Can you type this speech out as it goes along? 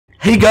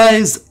Hey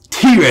guys,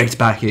 T-Rekt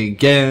back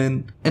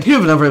again, and here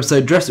with another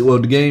episode of Jurassic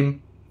World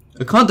game.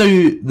 I can't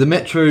do the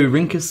Metro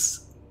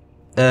Rinkus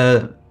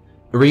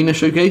arena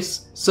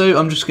showcase, so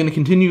I'm just going to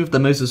continue with the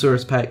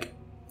Mosasaurus pack.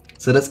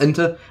 So let's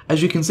enter.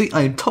 As you can see,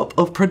 I am top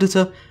of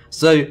Predator,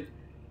 so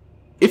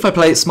if I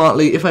play it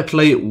smartly, if I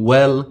play it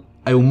well,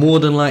 I will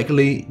more than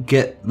likely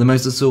get the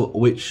Mosasaur,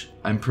 which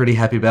I'm pretty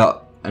happy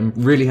about. I'm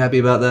really happy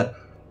about that,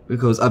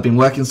 because I've been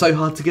working so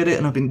hard to get it,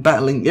 and I've been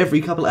battling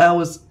every couple of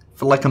hours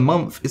for like a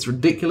month. It's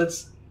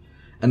ridiculous,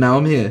 and now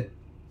I'm here.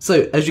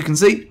 So as you can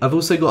see, I've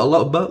also got a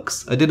lot of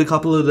bucks. I did a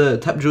couple of the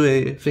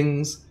Tapjoy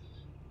things.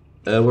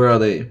 Where are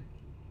they?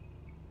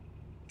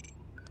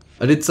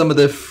 I did some of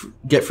the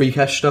get free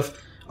cash stuff.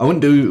 I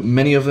wouldn't do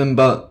many of them,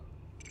 but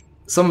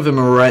some of them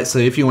are alright, so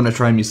if you want to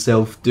try them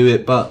yourself, do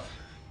it, but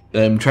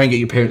try and get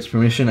your parents'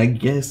 permission, I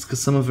guess,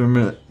 because some of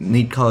them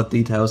need card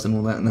details and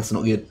all that, and that's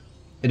not good.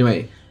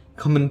 Anyway,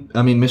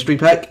 mystery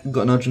pack,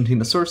 got an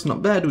Argentinosaurus,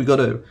 not bad. We got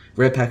a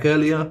rare pack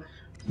earlier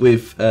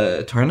with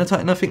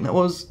Tyrannotitan, I think that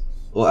was,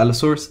 or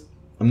Allosaurus,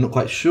 I'm not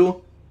quite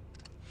sure.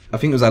 I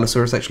think it was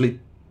Allosaurus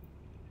actually.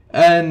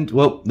 And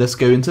well, let's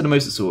go into the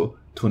Mosasaur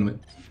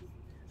tournament.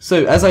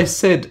 So as I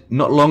said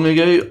not long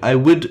ago, I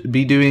would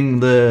be doing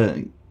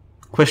the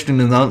question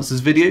and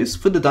answers videos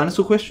for the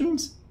dinosaur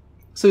questions.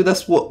 So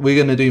that's what we're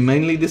going to do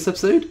mainly this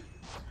episode.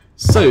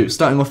 So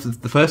starting off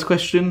with the first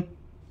question.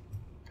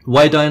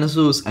 Why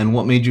dinosaurs and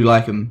what made you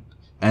like them?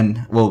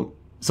 And, well,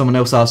 someone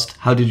else asked,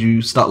 how did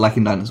you start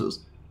liking dinosaurs?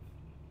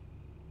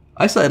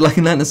 I started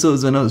liking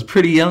dinosaurs when I was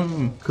pretty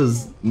young,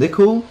 because they're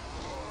cool.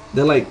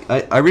 They're like,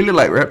 I really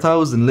like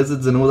reptiles and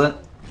lizards and all that.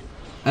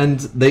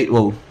 And they,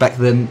 well, back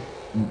then,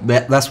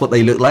 that's what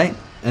they looked like.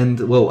 And,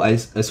 well, I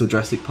saw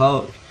Jurassic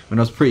Park when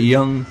I was pretty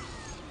young.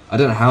 I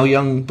don't know how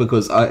young,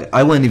 because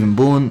I weren't even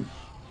born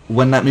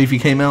when that movie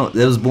came out.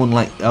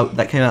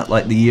 That came out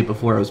like the year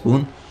before I was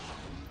born.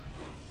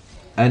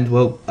 And,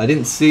 well, I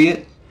didn't see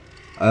it.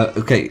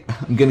 Okay,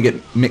 I'm going to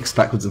get mixed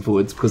backwards and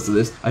forwards because of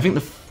this. I think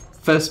the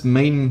first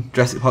main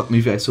Jurassic Park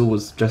movie I saw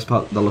was Jurassic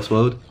Park The Lost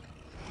World.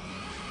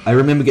 I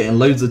remember getting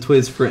loads of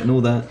toys for it and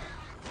all that.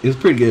 It was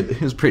pretty good.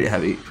 It was pretty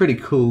heavy, pretty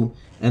cool.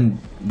 And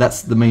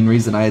that's the main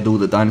reason I had all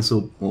the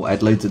dinosaur, or I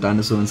had loads of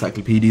dinosaur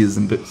encyclopedias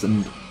and books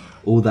and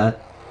all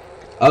that.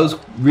 I was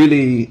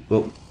really,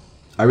 well,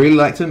 I really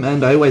liked them,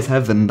 and I always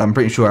have, and I'm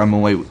pretty sure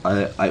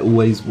I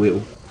always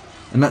will.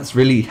 And that's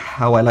really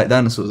how I like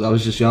dinosaurs. I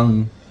was just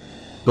young,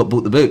 got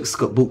bought the books,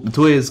 got bought the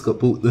toys,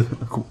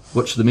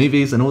 watched the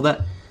movies and all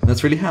that. And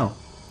that's really how.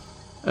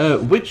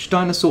 Which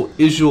dinosaur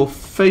is your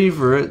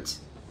favourite?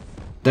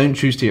 Don't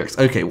choose T-Rekt.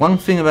 Okay, one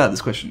thing about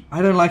this question.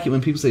 I don't like it when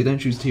people say don't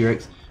choose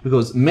T-Rekt,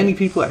 because many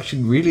people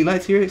actually really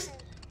like T-Rekt,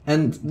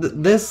 and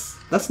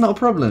that's not a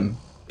problem.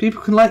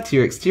 People can like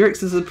T-Rekt.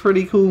 T-Rekt is a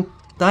pretty cool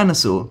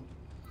dinosaur.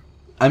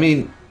 I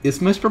mean,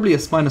 it's most probably a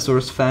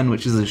Spinosaurus fan,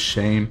 which is a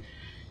shame.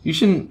 You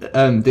shouldn't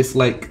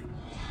dislike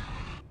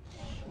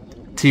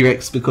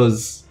T-Rekt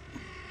because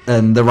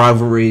the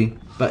rivalry.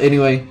 But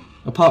anyway,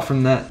 apart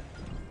from that,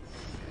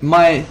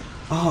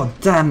 oh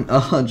damn,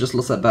 I just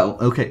lost that battle.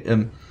 Okay,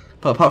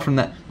 but apart from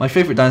that, my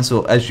favourite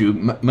dinosaur, as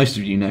most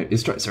of you know,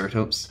 is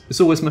Triceratops.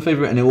 It's always my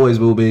favourite, and it always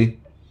will be.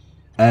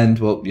 And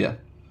well, yeah.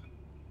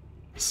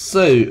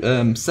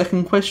 So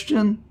second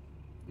question.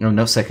 No,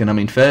 not second. I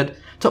mean third.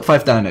 Top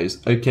 5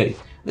 dinos. Okay,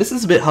 this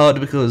is a bit hard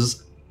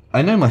because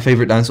I know my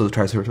favourite dinosaur is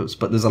Triceratops,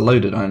 but there's a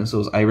load of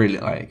dinosaurs I really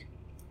like,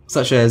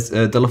 such as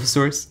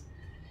Dilophosaurus.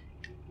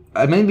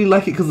 I mainly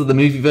like it because of the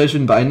movie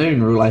version, but I know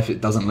in real life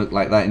it doesn't look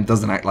like that and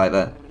doesn't act like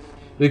that.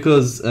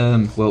 Because,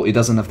 well, it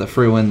doesn't have the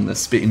thrill and the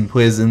spitting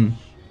poison,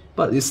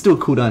 but it's still a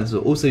cool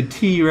dinosaur. Also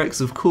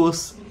T-Rekt, of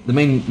course, the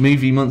main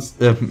movie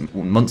monster,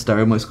 I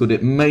almost called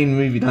it, main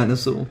movie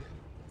dinosaur.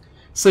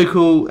 So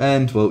cool,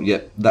 and, well, yeah,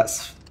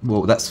 that's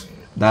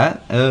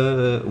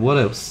that. What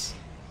else?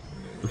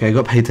 Okay, I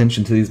got to pay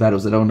attention to these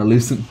battles. I don't want to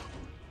lose them.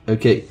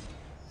 Okay.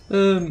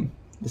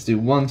 Let's do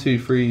 1, 2,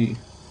 3,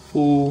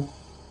 4,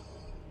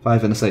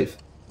 5, and a save.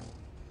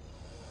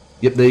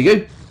 Yep, there you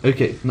go.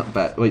 Okay, not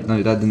bad. Wait,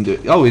 no, that didn't do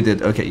it. Oh, it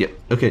did. Okay, yep.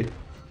 Okay.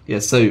 Yeah,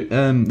 so,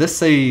 let's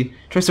say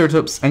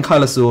Triceratops,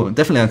 Ankylosaur.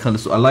 Definitely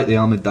Ankylosaur. I like the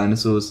armored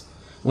dinosaurs.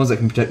 Ones that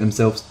can protect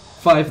themselves.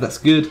 5, that's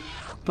good.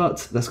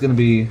 But that's going to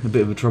be a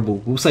bit of a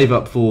trouble. We'll save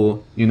up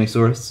for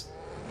Unisaurus,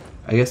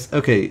 I guess.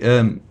 Okay,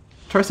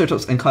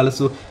 Triceratops,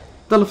 Ankylosaur,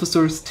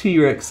 Dilophosaurus,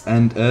 T-Rekt,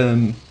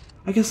 and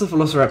I guess the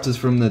Velociraptors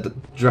from the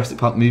Jurassic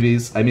Park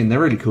movies. I mean, they're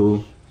really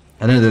cool.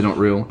 I know they're not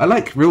real. I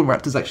like real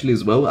raptors actually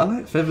as well. I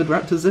like feathered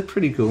raptors, they're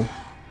pretty cool.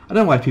 I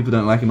don't know why people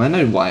don't like them. I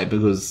know why,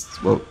 because,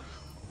 well,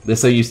 they're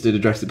so used to the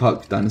Jurassic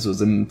Park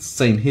dinosaurs, and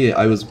same here,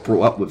 I was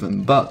brought up with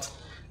them, but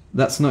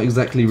that's not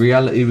exactly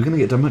reality. We're going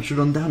to get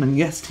Dimetrodon down, and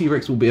yes,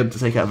 T-Rekt will be able to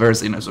take out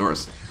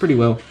Veracinosaurus pretty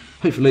well.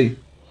 Hopefully,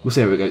 we'll see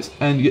how it goes.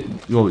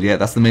 And, well, yeah,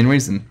 that's the main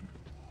reason.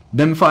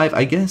 Them 5,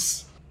 I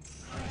guess.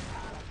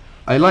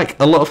 I like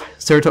a lot of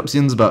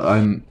Ceratopsians, but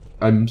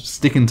I'm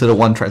sticking to the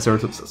one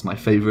Triceratops. That's my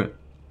favourite.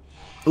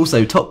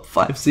 Also, top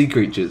 5 sea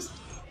creatures.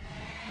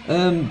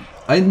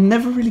 I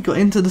never really got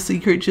into the sea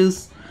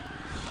creatures.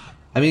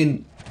 I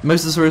mean,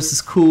 Mosasaurus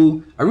is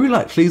cool. I really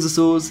like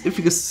plesiosaurs.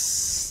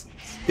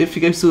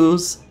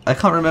 Iphygosaurs. I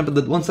can't remember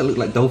the ones that look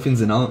like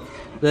dolphins in art.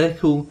 They're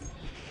cool.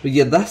 But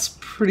yeah, that's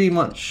pretty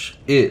much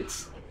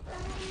it.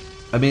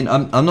 I mean,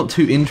 I'm not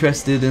too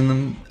interested in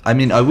them. I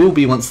mean, I will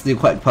be once the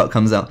aquatic park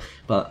comes out,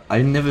 but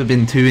I've never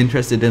been too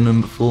interested in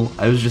them before.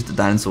 I was just a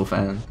dinosaur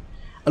fan.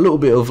 A little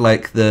bit of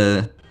like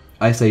the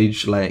Ice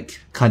Age like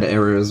kind of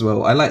era as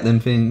well. I like them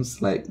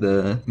things like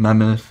the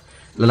mammoth,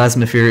 the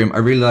Elasmotherium. I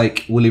really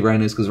like woolly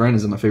rhinos because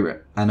rhinos are my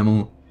favorite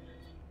animal.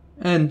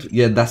 And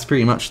yeah, that's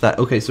pretty much that.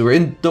 Okay, so we're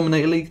in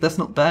Dominator League. That's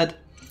not bad.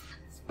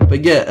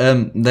 But yeah,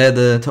 they're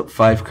the top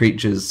 5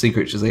 creatures, sea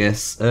creatures, I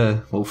guess.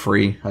 Well,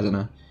 3, I don't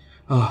know.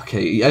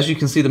 Okay, as you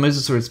can see, the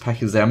Mosasaurus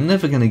pack is there. I'm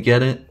never going to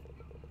get it.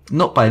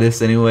 Not by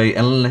this anyway,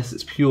 unless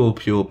it's pure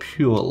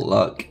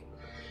luck.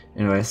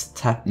 Anyway, let's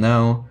tap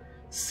now.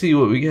 See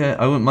what we get.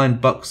 I wouldn't mind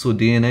bucks or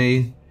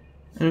DNA.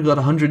 And we've got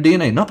 100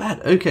 DNA. Not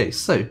bad. Okay,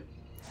 so,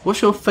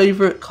 what's your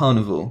favourite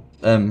carnivore?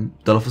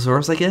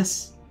 Dilophosaurus, I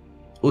guess?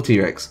 Or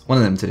T-Rekt. One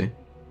of them two.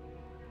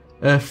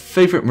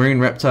 Favourite marine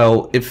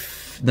reptile,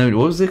 if... No,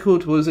 what was it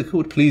called? What was it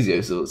called?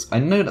 Plesiosaurs. I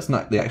know that's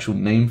not the actual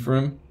name for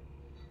him.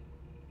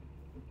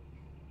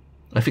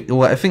 I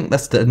think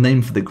that's the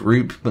name for the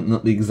group, but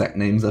not the exact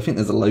names. I think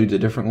there's a load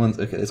of different ones.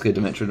 Okay, let's go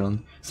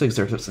Dimetrodon,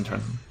 Stegoceratops, and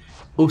Tyrannosaurus.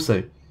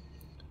 Also,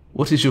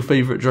 what is your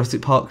favourite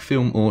Jurassic Park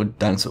film or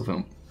dinosaur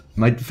film?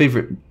 My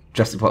favourite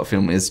Jurassic Park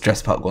film is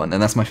Jurassic Park 1,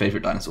 and that's my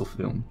favourite dinosaur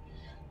film.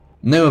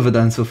 No other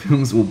dinosaur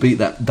films will beat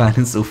that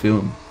dinosaur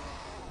film.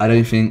 I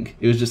don't think.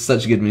 It was just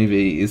such a good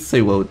movie. It's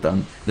so well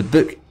done. The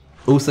book,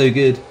 also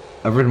good.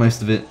 I've read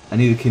most of it. I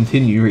need to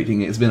continue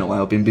reading it. It's been a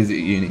while. I've been busy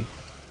at uni.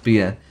 But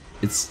yeah.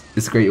 It's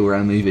a great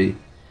all-round movie.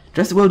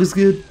 Jurassic World is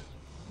good.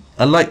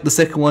 I like the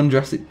second one,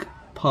 Jurassic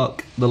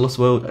Park, The Lost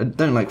World. I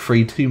don't like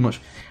 3 too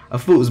much. I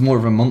thought it was more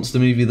of a monster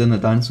movie than a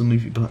dinosaur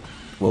movie, but,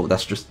 well,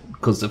 that's just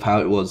because of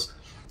how it was.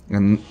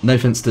 And no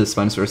offense to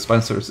Spinosaurus.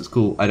 Spinosaurus is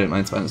cool. I don't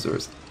mind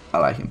Spinosaurus. I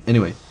like him.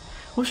 Anyway,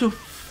 what's your...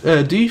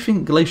 do you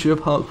think Glacier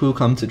Park will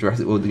come to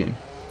Jurassic World the game?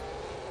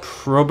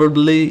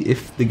 Probably,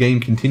 if the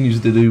game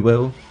continues to do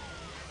well.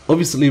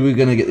 Obviously, we're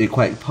going to get the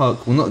aquatic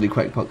park. Well, not the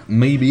aquatic park.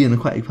 Maybe an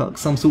aquatic park.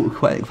 Some sort of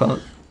aquatic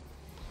park.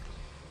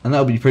 And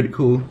that'll be pretty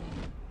cool.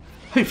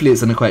 Hopefully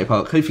it's an aquatic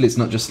park. Hopefully it's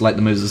not just like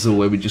the Mosasaur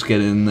where we just get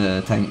in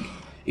the tank.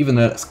 Even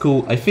though that's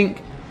cool. I think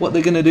what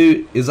they're going to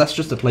do is that's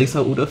just a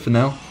placeholder for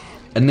now.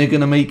 And they're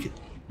going to make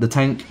the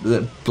tank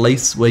the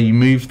place where you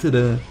move to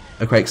the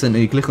aquatic center.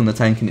 You click on the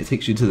tank and it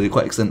takes you to the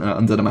aquatic center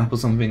under the map or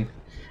something.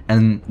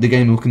 And the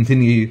game will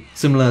continue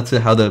similar to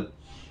how the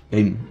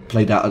game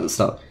played out at the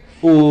start.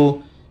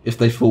 Or... if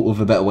they thought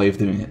of a better way of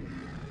doing it.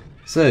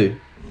 So,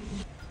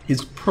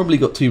 he's probably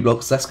got 2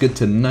 blocks, that's good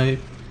to know.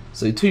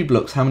 So 2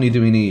 blocks, how many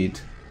do we need?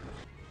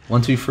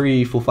 1, 2,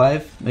 3, 4,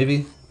 5,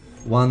 maybe?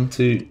 1,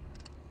 2,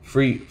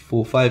 3,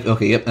 4, 5,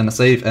 okay, yep, and a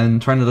save, and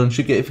Pteranodon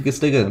should get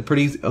Iphygosaur,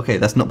 pretty easy, okay,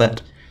 that's not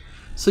bad.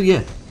 So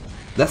yeah,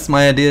 that's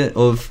my idea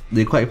of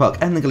the aquatic park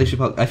and the Glacier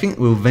Park. I think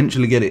we'll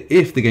eventually get it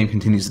if the game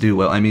continues to do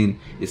well. I mean,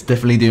 it's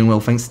definitely doing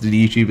well thanks to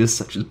the YouTubers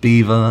such as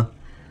Beaver,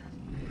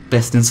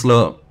 Best in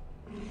Slot,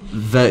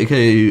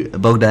 Vertigo,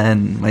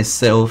 Bogdan,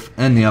 myself,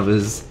 and the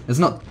others. There's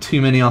not too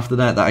many after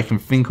that I can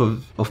think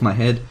of off my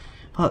head.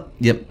 But,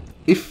 yep,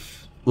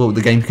 if, well,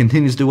 the game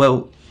continues to do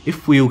well,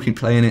 if we all keep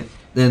playing it,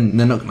 then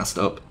they're not going to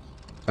stop.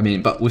 I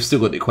mean, but we've still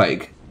got the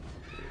aquatic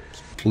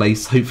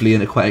place, hopefully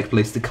an aquatic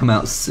place to come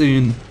out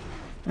soon.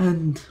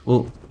 And,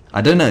 well,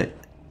 I don't know.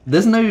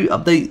 There's no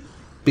update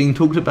being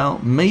talked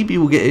about. Maybe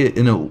we'll get it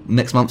in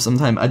next month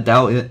sometime. I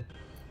doubt it.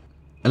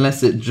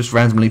 Unless it just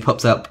randomly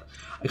pops up.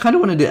 I kind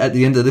of wanted it at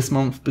the end of this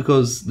month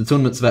because the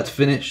tournament's about to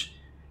finish.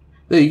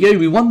 There you go,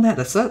 we won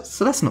that.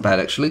 So that's not bad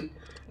actually.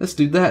 Let's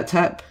do that,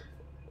 tap.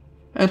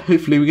 And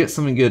hopefully we get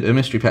something good. A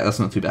mystery pack, that's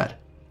not too bad.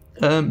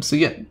 So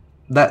yeah,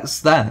 that's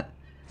that.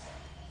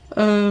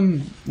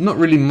 Not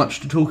really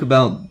much to talk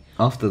about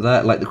after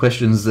that. Like the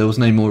questions, there was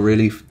no more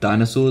really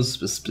dinosaurs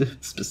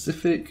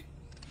specific.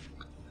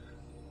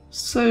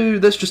 So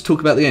let's just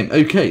talk about the game.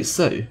 Okay,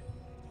 so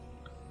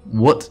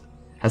what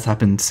has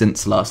happened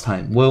since last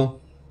time? Well,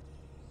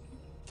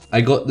 I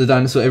got the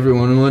dinosaur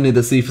everyone wanted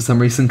to see for some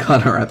reason,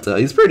 Carnoraptor.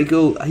 He's pretty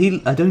cool.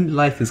 I don't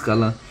like his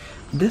colour.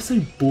 They're so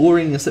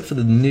boring except for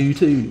the new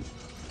two.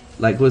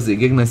 Like, what was it,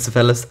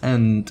 Giganocephalus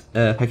and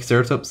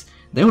Pachyceratops?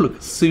 They all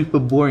look super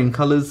boring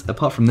colours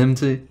apart from them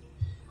two.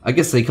 I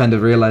guess they kind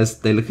of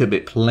realised they look a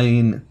bit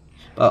plain.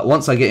 But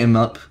once I get him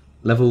up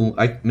level,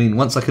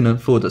 once I can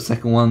afford a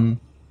second one,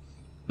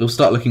 it'll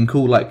start looking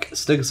cool. Like,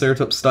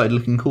 Stegoceratops started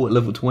looking cool at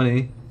level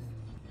 20.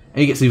 And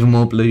he gets even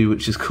more blue,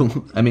 which is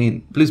cool. I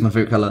mean, blue's my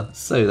favourite colour,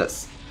 so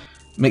that's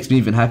makes me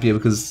even happier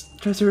because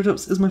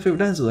Triceratops is my favourite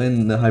dinosaur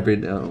and the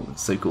hybrid. Oh,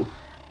 it's so cool.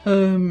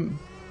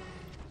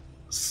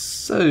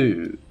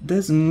 So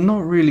there's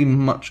not really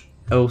much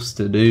else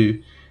to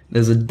do.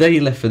 There's a day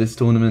left for this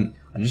tournament.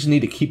 I just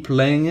need to keep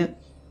playing it.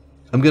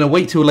 I'm gonna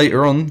wait till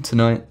later on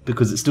tonight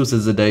because it still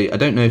says a day. I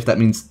don't know if that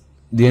means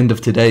the end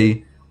of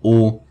today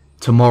or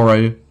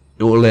tomorrow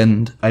it will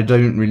end. I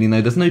don't really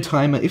know. There's no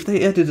timer. If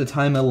they added a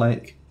timer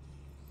like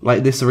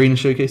this arena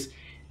showcase,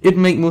 It'd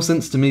make more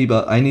sense to me,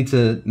 but I need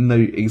to know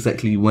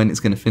exactly when it's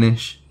going to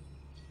finish.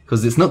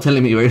 Because it's not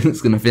telling me when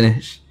it's going to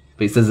finish,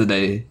 but it says a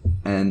day,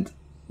 and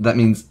that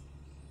means,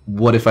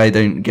 what if I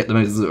don't get the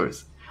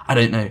Mosasaurus? I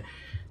don't know.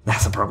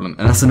 That's a problem,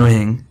 and that's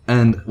annoying.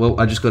 And, well,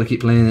 I just got to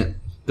keep playing it.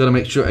 Got to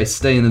make sure I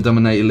stay in the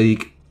Dominator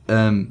League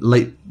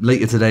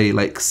later today,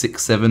 like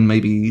 6, 7,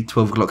 maybe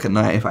 12 o'clock at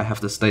night if I have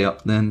to stay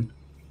up then.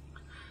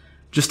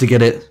 Just to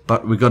get it,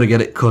 but we got to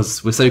get it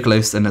because we're so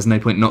close and there's no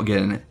point not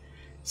getting it.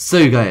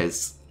 So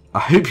guys, I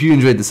hope you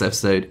enjoyed this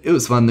episode. It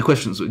was fun, the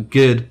questions were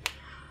good.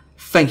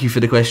 Thank you for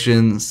the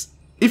questions.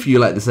 If you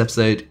like this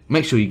episode,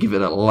 make sure you give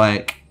it a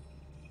like.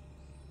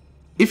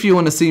 If you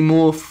want to see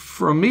more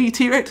from me,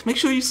 T-Rekt, make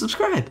sure you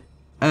subscribe.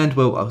 And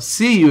well, I'll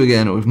see you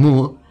again with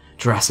more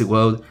Jurassic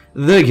World,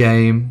 the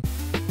game.